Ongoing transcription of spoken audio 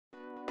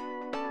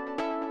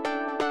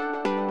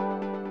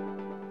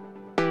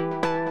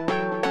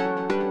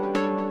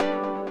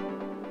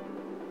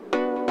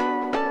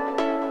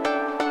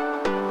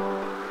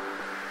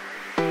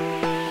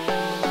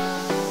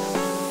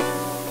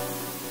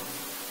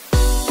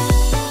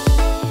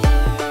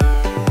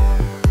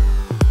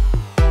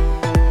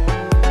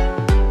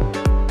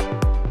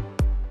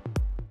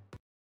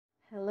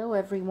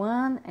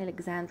everyone,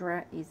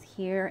 Alexandra is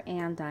here,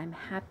 and I'm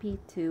happy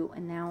to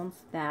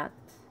announce that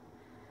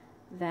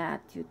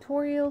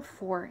tutorial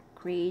for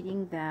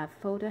creating the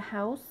photo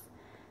house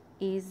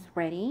is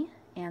ready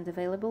and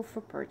available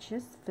for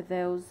purchase for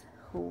those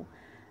who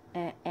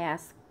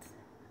asked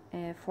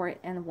for it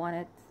and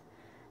wanted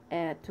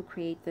to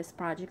create this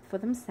project for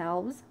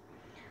themselves.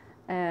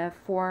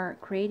 For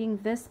creating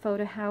this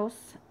photo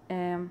house,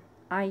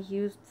 I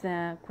used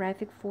the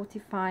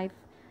G45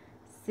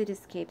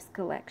 Cityscapes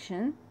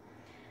Collection,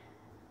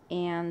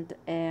 and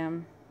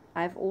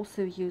I've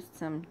also used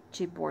some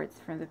chipboards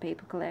from the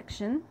paper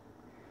collection.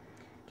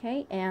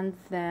 Okay, and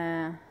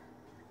the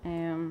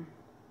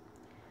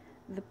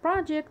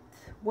project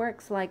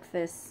works like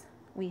this.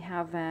 We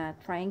have a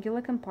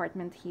triangular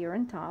compartment here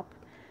on top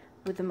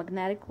with a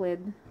magnetic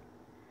lid,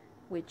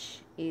 which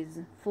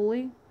is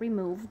fully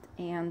removed,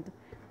 and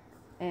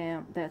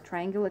the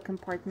triangular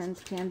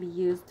compartment can be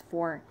used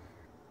for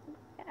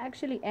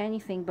actually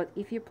anything, but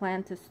if you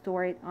plan to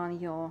store it on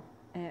your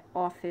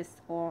office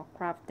or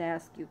craft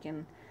desk, you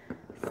can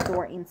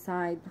store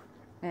inside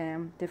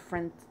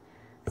different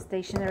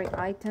stationery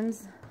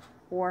items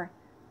or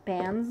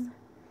pans,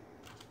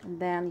 and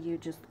then you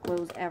just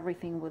close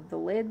everything with the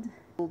lid.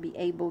 You'll be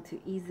able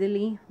to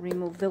easily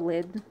remove the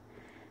lid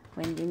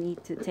when you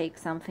need to take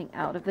something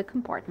out of the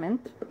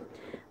compartment,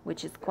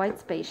 which is quite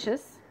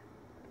spacious.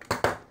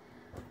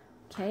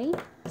 Okay,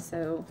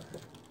 so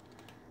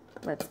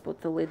let's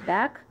put the lid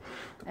back.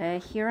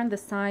 Here on the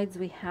sides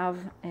we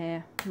have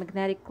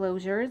magnetic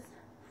closures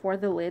for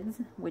the lids,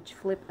 which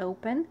flip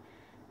open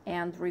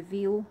and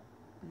reveal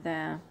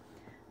the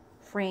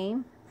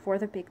frame for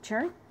the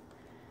picture.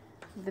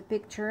 The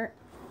picture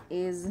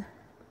is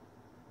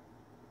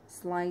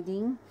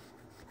sliding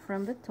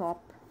from the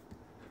top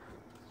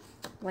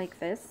like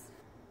this,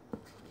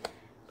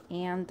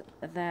 and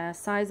the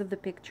size of the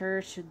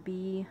picture should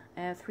be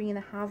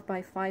 3.5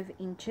 by 5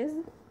 inches.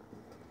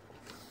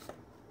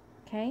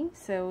 Okay,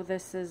 so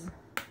this is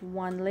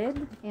one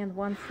lid and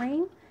one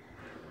frame.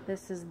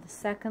 This is the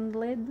second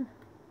lid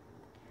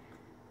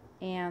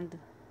and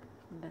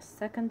the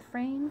second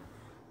frame.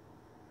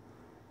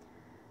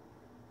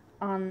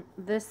 On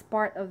this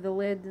part of the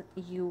lid,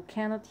 you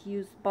cannot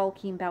use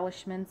bulky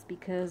embellishments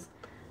because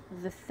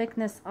the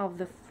thickness of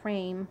the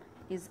frame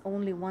is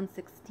only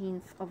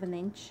 1/16 of an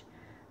inch,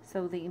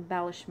 so the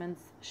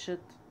embellishments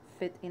should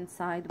fit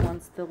inside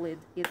once the lid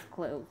is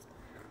closed.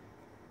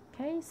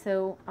 Okay,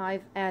 so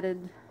I've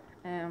added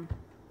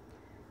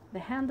the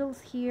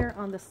handles here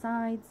on the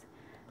sides,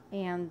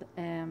 and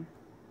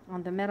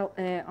on the metal,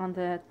 on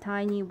the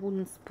tiny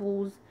wooden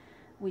spools,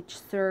 which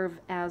serve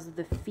as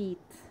the feet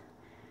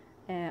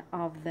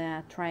of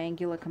the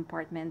triangular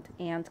compartment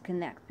and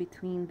connect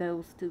between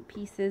those two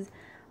pieces.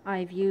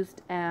 I've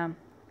used a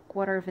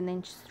 1/4 of an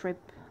inch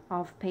strip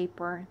of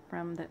paper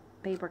from the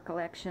paper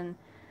collection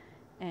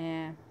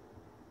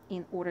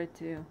in order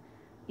to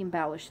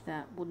embellish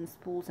the wooden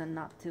spools and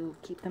not to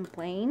keep them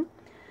plain.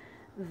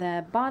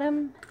 The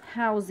bottom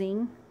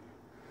housing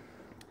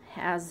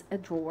has a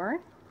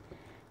drawer,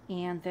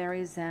 and there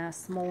is a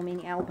small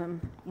mini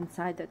album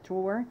inside the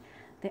drawer.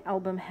 The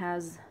album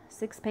has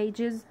 6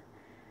 pages,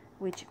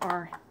 which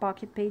are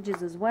pocket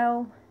pages as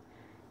well.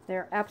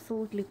 They're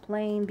absolutely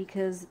plain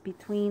because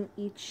between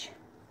each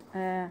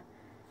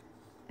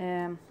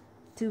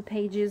 2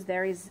 pages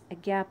there is a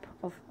gap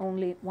of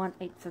only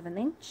 1/8 of an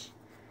inch.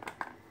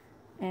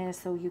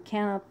 So you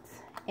cannot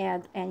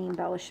add any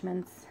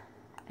embellishments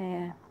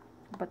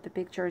but the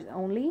pictures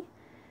only.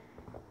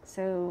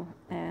 So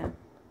the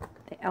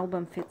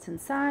album fits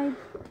inside,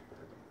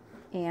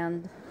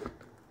 and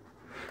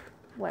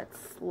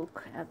let's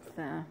look at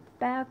the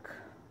back.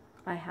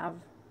 I have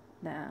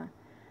the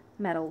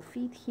metal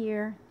feet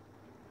here,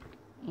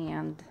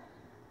 and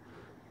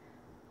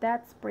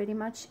that's pretty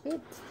much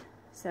it.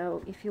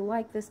 So if you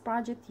like this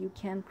project, you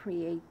can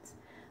create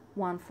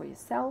one for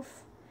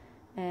yourself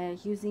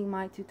using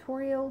my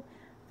tutorial,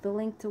 the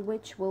link to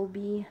which will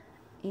be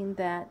in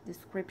the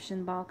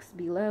description box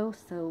below,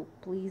 so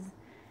please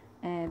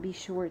be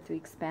sure to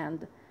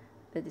expand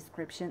the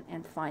description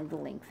and find the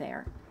link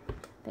there.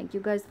 Thank you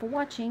guys for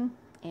watching,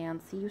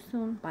 and see you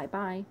soon. Bye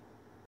bye.